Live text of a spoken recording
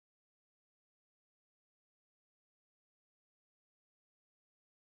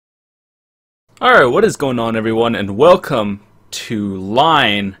Alright, what is going on, everyone, and welcome to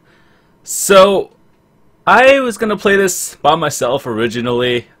Lyne. So, I was gonna play this by myself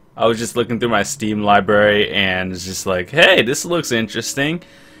originally. I was just looking through my Steam library and it's just like, hey, this looks interesting.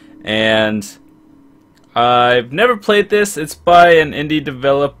 And I've never played this. It's by an indie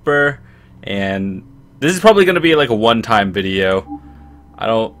developer, and this is probably gonna be like a one-time video.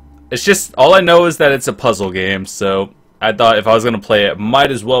 It's just, all I know is that it's a puzzle game, so I thought if I was gonna play it, might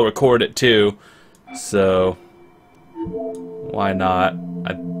as well record it too. So why not?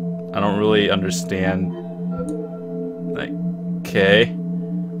 I don't really understand. Like, okay.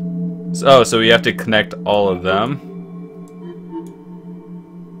 So we have to connect all of them.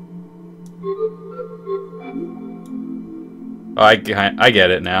 Oh, I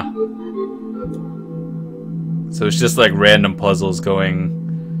get it now. So it's just like random puzzles going.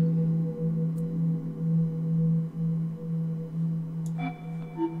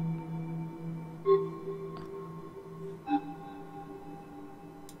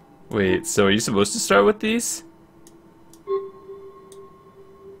 Wait, so are you supposed to start with these?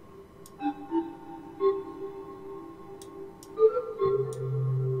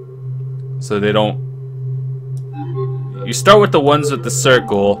 So they don't... You start with the ones with the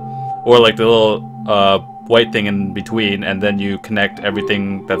circle, or like the little white thing in between, and then you connect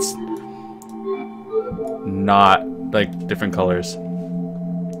everything that's not like different colors.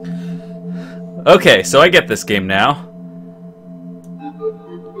 Okay, so I get this game now.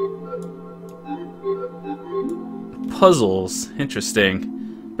 Puzzles,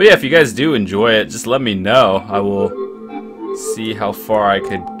 interesting. But yeah, if you guys do enjoy it, just let me know. I will see how far I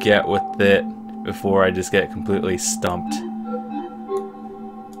could get with it before I just get completely stumped.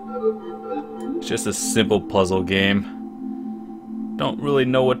 It's just a simple puzzle game. Don't really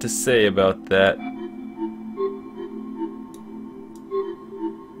know what to say about that.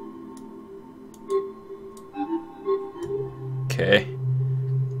 Okay.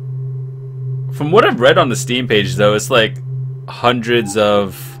 From what I've read on the Steam page, though, it's like hundreds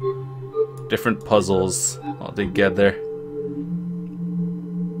of different puzzles all together.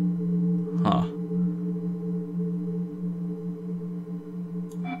 Huh.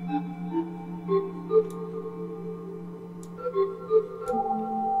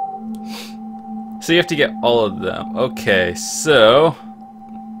 So you have to get all of them. Okay, so...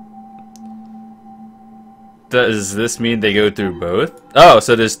 Does this mean they go through both? Oh,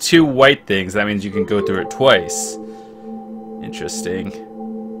 so there's two white things. That means you can go through it twice. Interesting.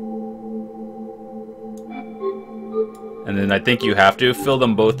 And then I think you have to fill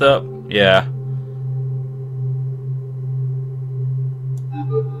them both up. Yeah.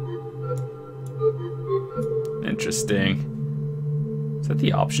 Interesting. Is that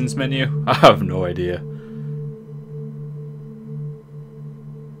the options menu? I have no idea.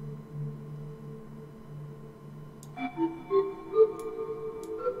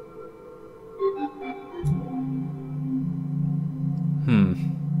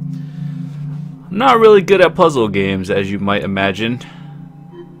 I'm not really good at puzzle games, as you might imagine.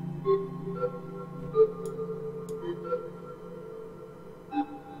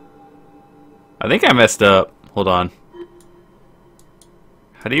 I think I messed up. Hold on.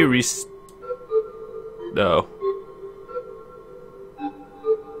 How do you No.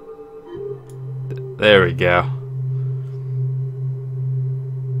 There we go.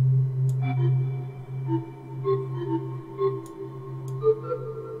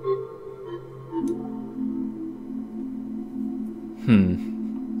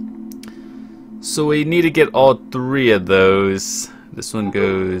 So we need to get all three of those. This one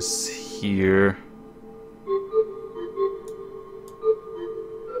goes here.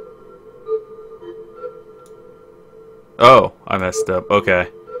 Oh, I messed up. Okay.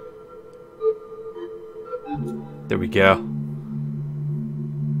 There we go.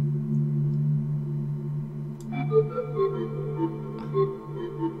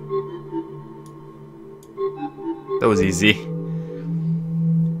 That was easy.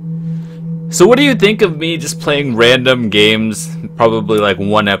 So what do you think of me just playing random games, probably like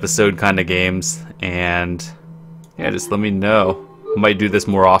one episode kind of games, and yeah, just let me know. I might do this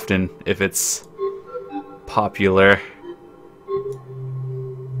more often if it's popular.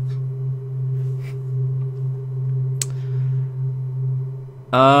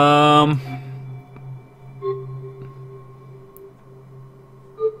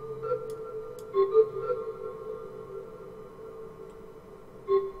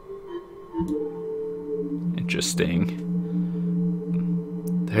 Interesting.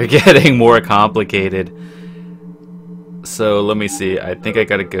 They're getting more complicated. So let me see. I think I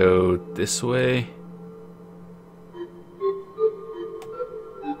gotta go this way.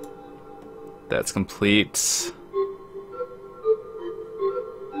 That's complete.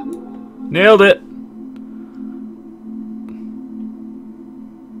 Nailed it!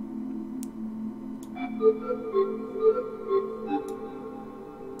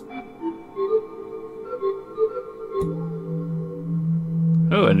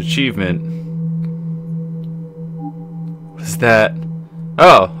 Oh, an achievement. What's that?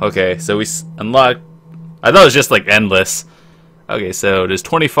 Oh, okay, so we unlocked... I thought it was just like endless. Okay, so there's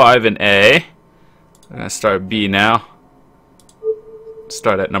 25 in A. I'm gonna start B now.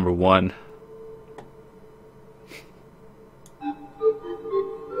 Start at number 1.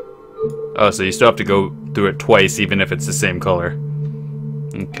 Oh, so you still have to go through it twice, even if it's the same color.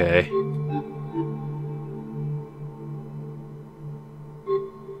 Okay.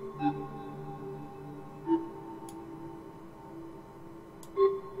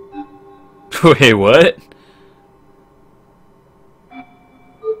 Wait, what?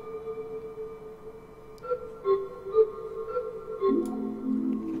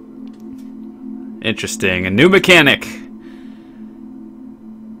 Interesting. A new mechanic.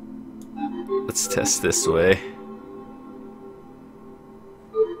 Let's test this way.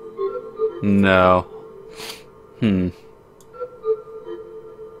 No.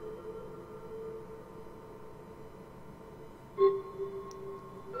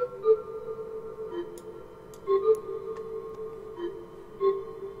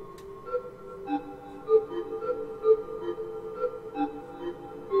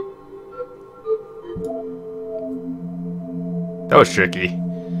 That was tricky.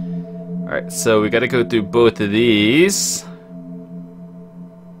 Alright, so we gotta go through both of these.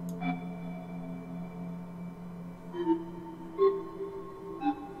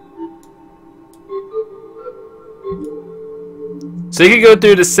 So you can go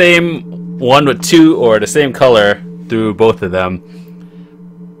through the same one with 2 or the same color through both of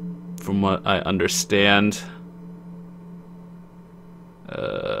them, from what I understand.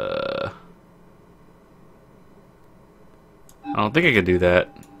 I don't think I could do that.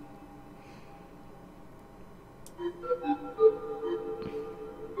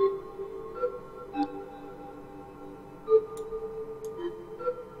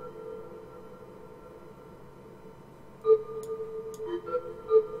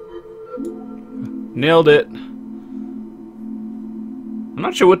 Nailed it. I'm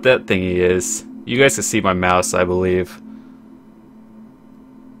not sure what that thingy is. You guys can see my mouse, I believe.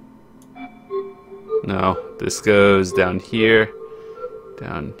 No, this goes down here.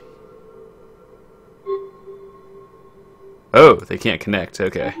 Down. Oh, they can't connect.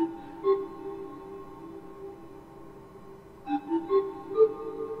 Okay.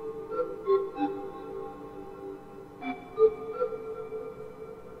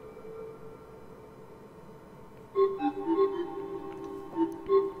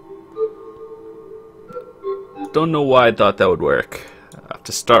 Don't know why I thought that would work. I have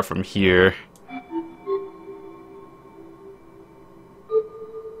to start from here.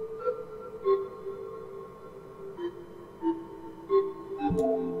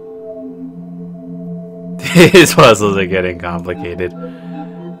 These puzzles are getting complicated.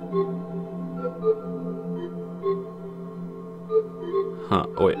 Huh,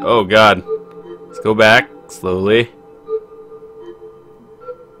 oh wait, oh god. Let's go back, slowly.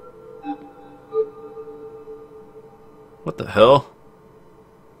 What the hell?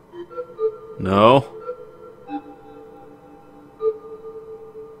 No.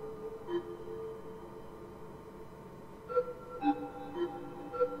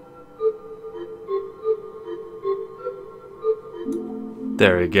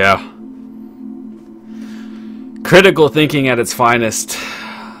 There we go. Critical thinking at its finest.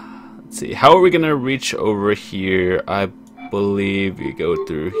 Let's see, how are we gonna reach over here? I believe you go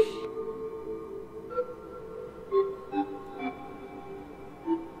through.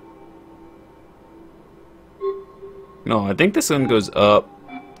 No, I think this one goes up,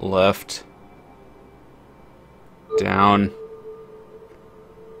 left, down.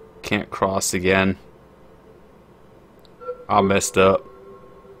 Can't cross again. All messed up.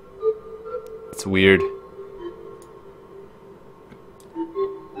 It's weird.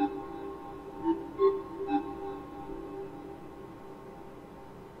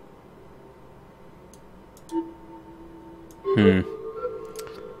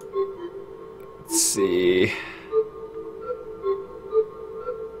 Let's see.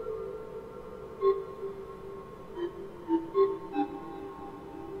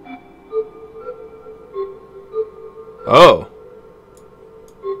 Oh.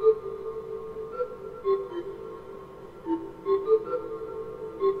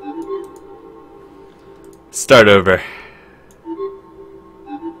 Start over.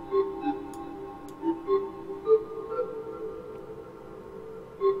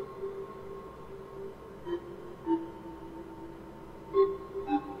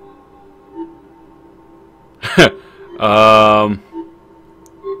 I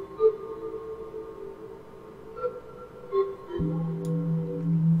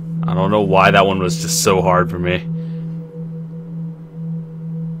don't know why that one was just so hard for me.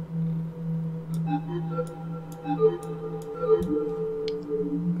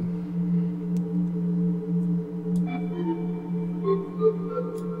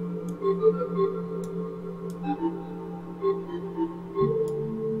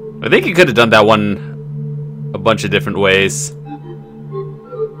 I think you could have done that one a bunch of different ways.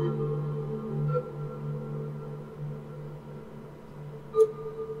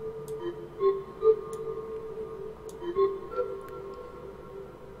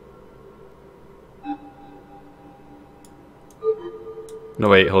 No,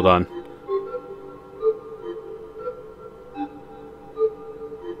 wait, hold on.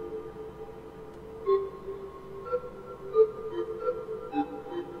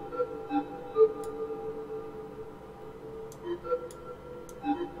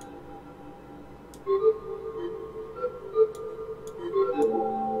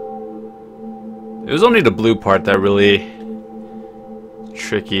 It was only the blue part that really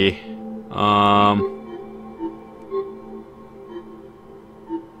tricky. I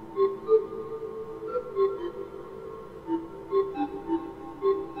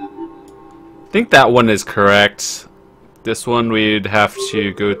think that one is correct. This one we'd have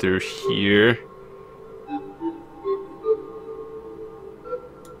to go through here.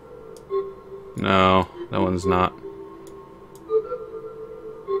 No, that one's not.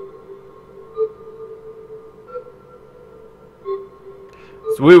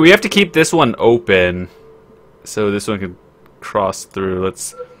 So we have to keep this one open so this one can cross through.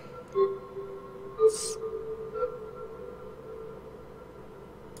 Let's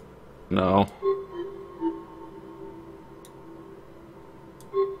no.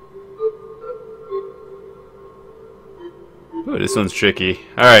 Ooh, this one's tricky.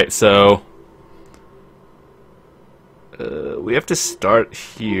 Alright, so we have to start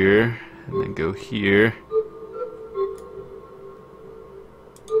here and then go here.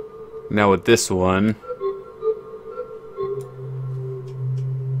 Now with this one,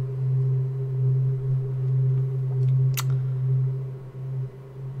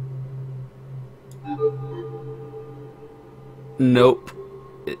 nope,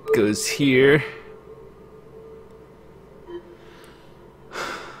 it goes here.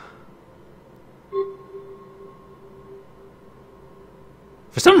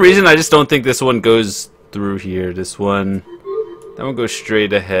 For some reason, I just don't think this one goes through here. This one, that one goes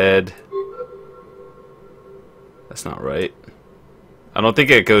straight ahead. That's not right. I don't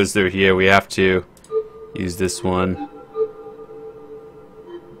think it goes through here. We have to use this one.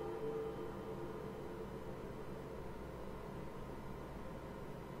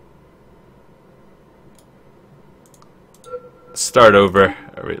 Start over.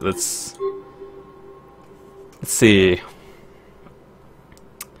 All right, let's see.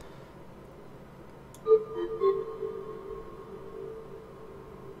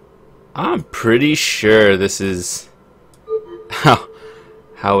 I'm pretty sure this is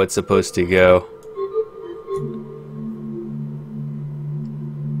how it's supposed to go.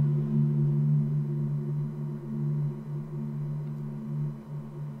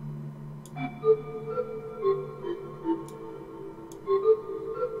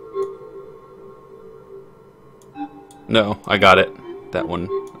 No, I got it. That one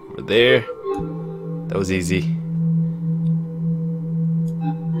over there. That was easy.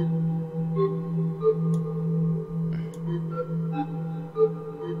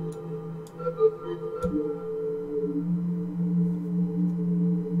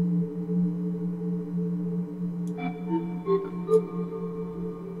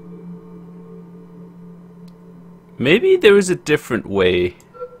 Maybe there was a different way.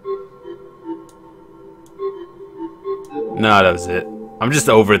 No, that was it. I'm just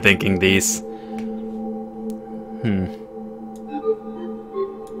overthinking these.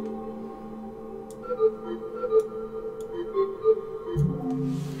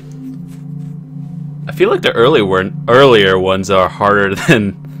 I feel like the earlier ones are harder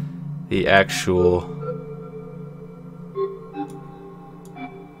than the actual.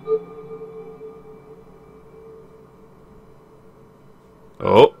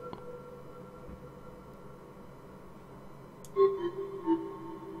 Oh.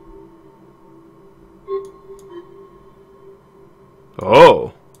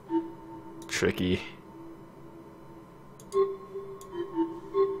 Oh. Tricky.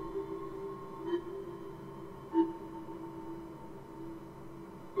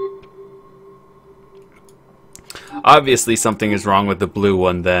 Obviously something is wrong with the blue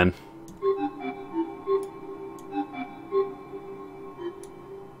one then.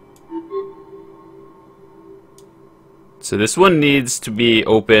 So this one needs to be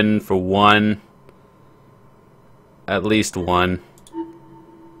open for one, at least one.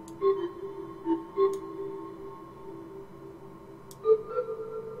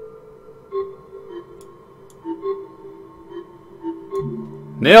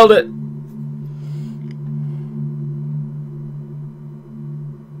 Nailed it!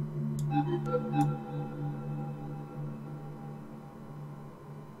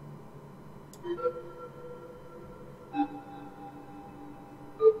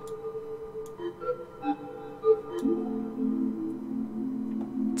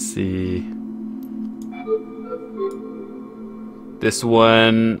 Let's see. This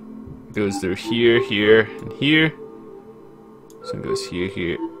one goes through here, here, and here. This one goes here,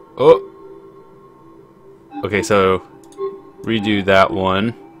 here. Oh! Okay, so redo that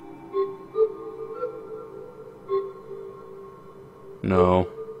one. No.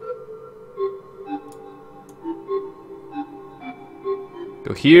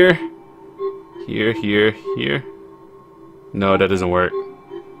 Go here. Here, here, here. No, that doesn't work.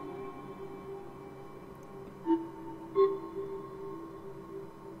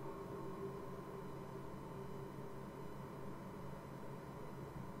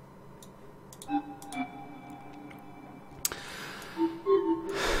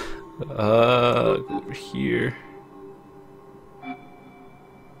 Go over here.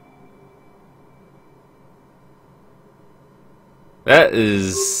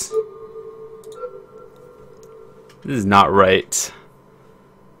 This is not right.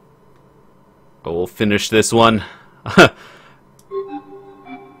 But we'll finish this one.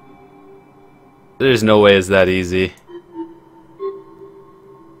 There's no way it's that easy.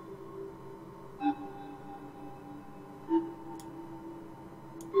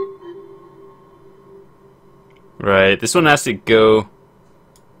 Right, this one has to go...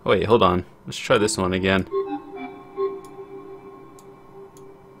 Oh, wait, hold on. Let's try this one again.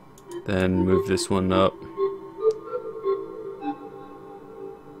 Then move this one up.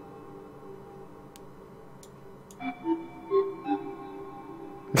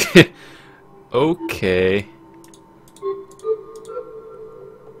 Okay.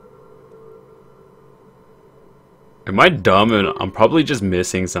 Am I dumb and I'm probably just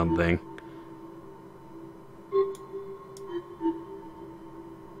missing something?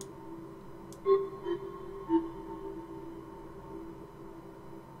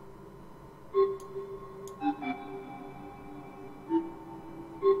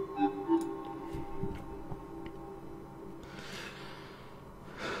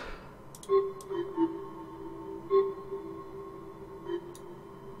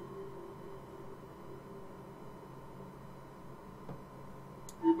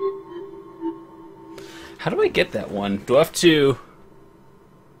 How do I get that one? Do I have to...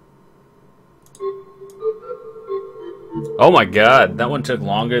 Oh my god, that one took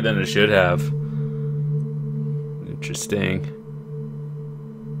longer than it should have. Interesting.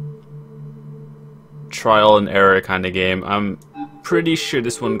 Trial and error kind of game. I'm pretty sure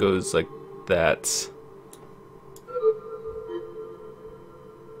this one goes like that.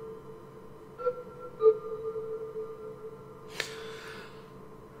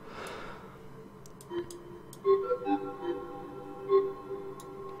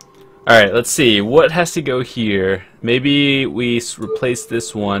 Alright, let's see. What has to go here? Maybe we replace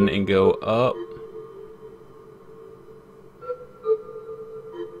this one and go up.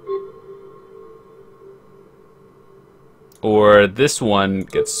 Or this one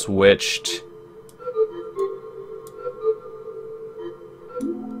gets switched.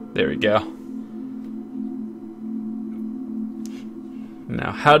 There we go.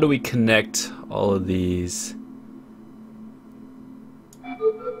 Now, how do we connect all of these?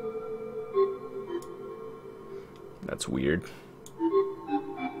 That's weird.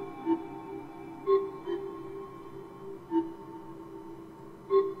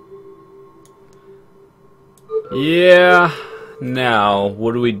 Yeah. Now,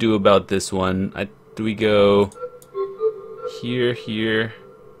 what do we do about this one? Do we go here, here,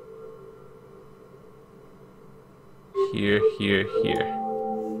 here, here, here?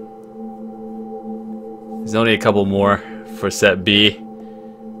 There's only a couple more for set B.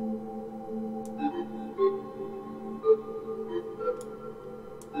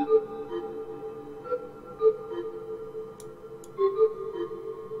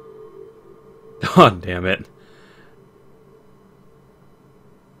 Oh, damn it.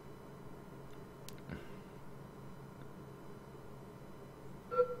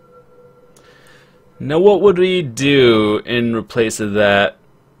 Now what would we do in replace of that?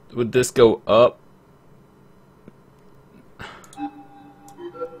 Would this go up?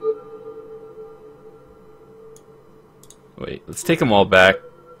 Wait, let's take them all back.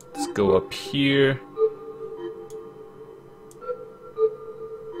 Let's go up here.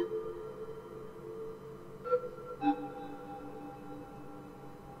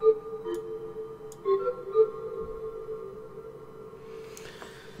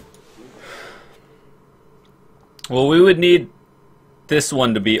 Well, we would need this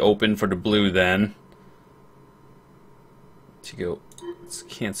one to be open for the blue then. To go, let's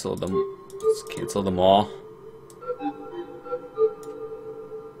cancel them. Let's cancel them all.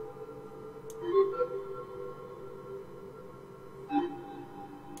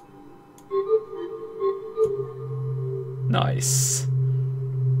 Nice.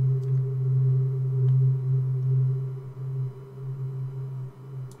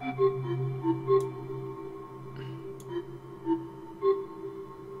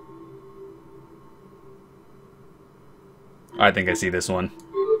 I think I see this one.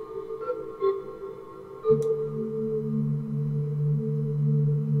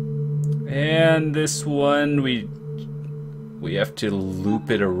 And this one we have to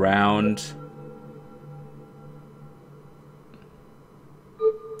loop it around.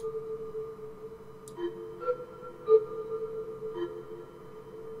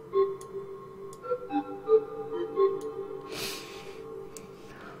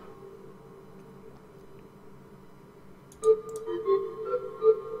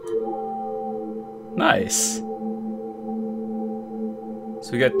 Nice.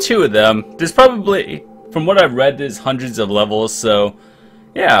 So we got 2 of them. There's probably, from what I've read, there's hundreds of levels, so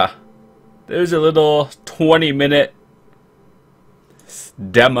yeah. There's a little 20-minute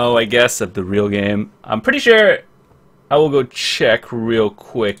demo, I guess, of the real game. I'm pretty sure I will go check real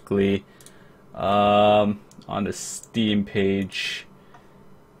quickly on the Steam page.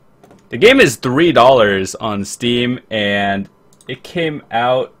 The game is $3 on Steam, and it came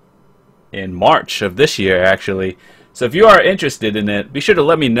out in March of this year, actually. So if you are interested in it, be sure to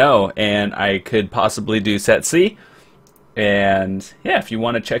let me know, and I could possibly do Set C. And yeah, if you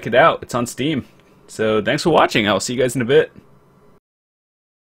want to check it out, it's on Steam. So thanks for watching. I'll see you guys in a bit.